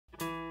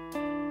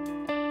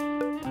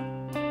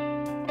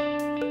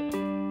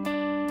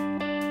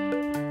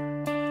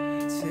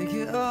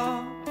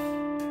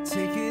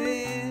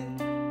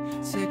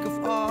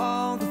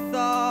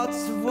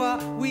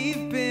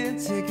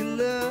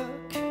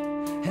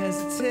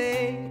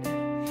hesitate.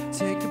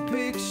 Take a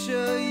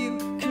picture you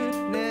could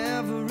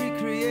never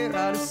recreate.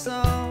 Write a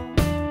song,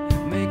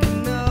 make a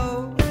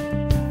note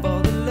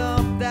for the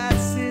lump that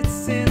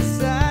sits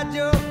inside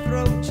your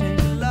throat.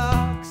 Change the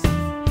locks,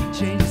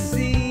 change the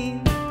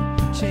scene,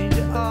 change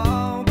it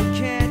all, but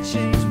can't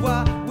change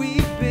what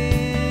we've been.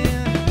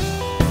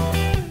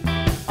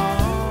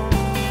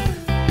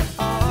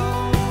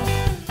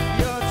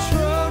 Your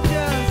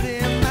Trojans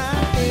in my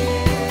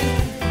head.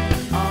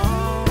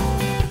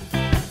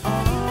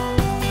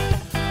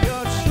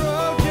 Your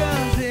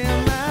Trojans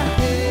in my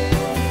head.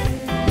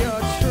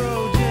 Your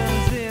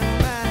Trojans in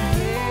my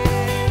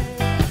head.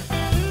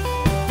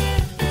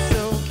 It's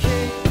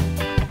okay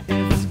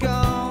if it's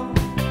gone.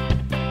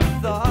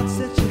 Thoughts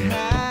that you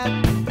had,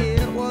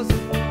 it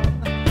wasn't one.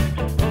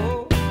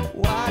 Oh,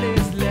 what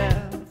is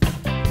left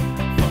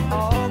for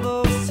all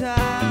those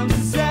times?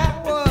 Is that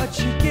what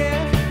you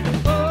get?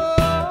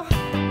 Oh,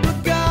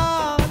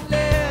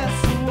 regardless,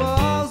 the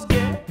walls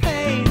get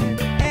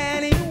painted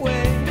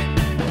anyway.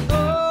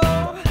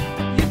 Oh,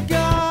 you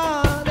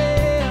got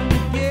in the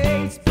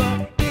gates, but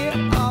it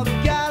all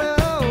got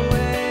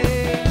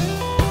away.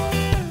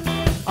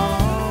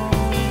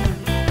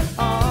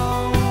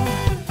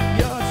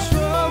 Your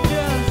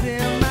Trojans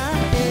in my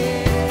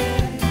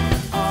head.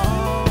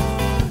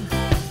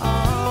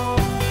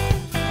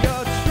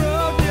 Your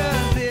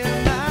Trojans in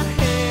my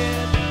head.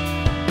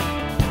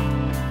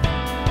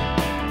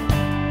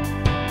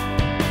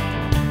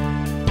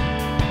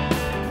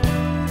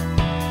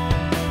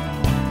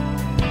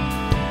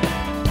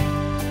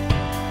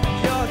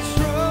 Your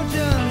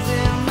Trojans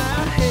in my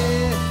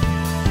head.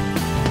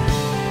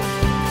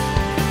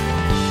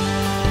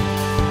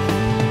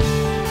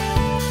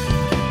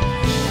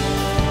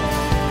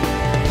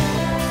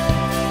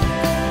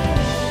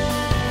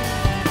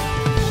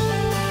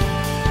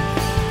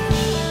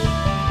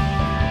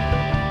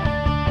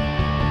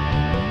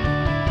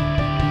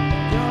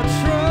 Your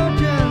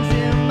Trojans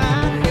in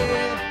my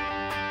head.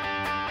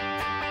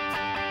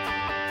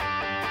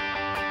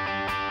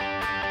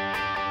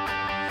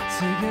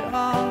 Take it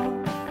off,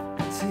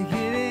 take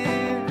it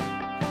in,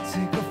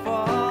 take off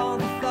all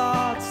the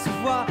thoughts of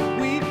what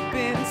we've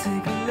been.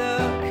 Take a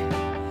look,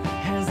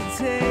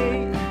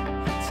 hesitate,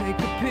 take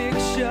a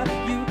picture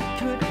you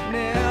could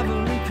never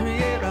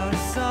recreate. Write a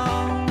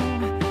song,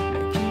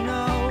 make a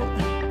note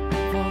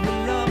for the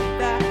lump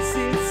that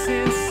sits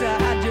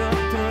inside your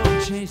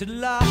throat. Change the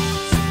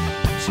locks,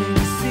 change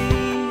the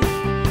scene,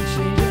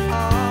 change it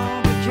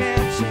all, but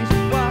can't change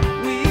what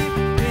we've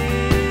been.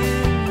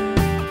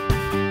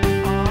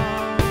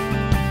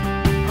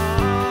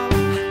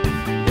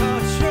 Your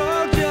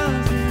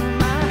Trojans in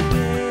my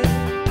head.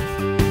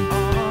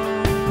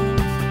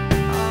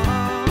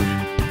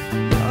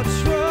 Your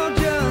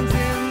Trojans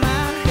in my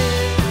head.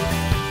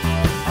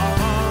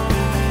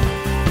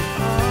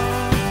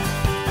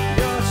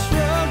 Your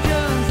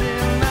Trojans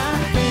in my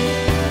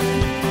head.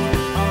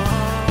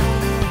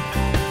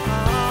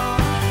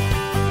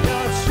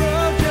 Your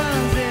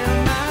Trojans in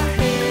my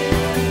head.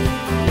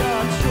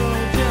 Your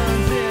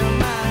Trojans in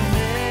my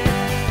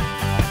head.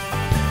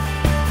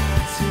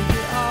 Take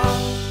it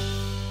off,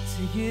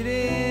 take it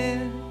in,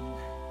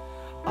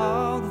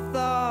 all the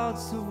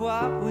thoughts of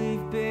what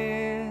we've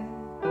been.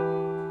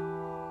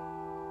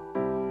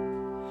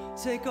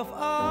 Take off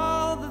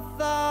all the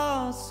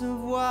thoughts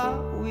of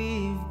what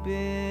we've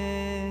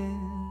been.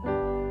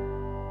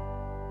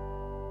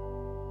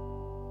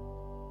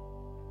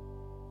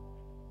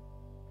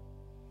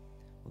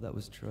 Well, that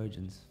was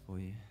Trojans for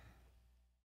you.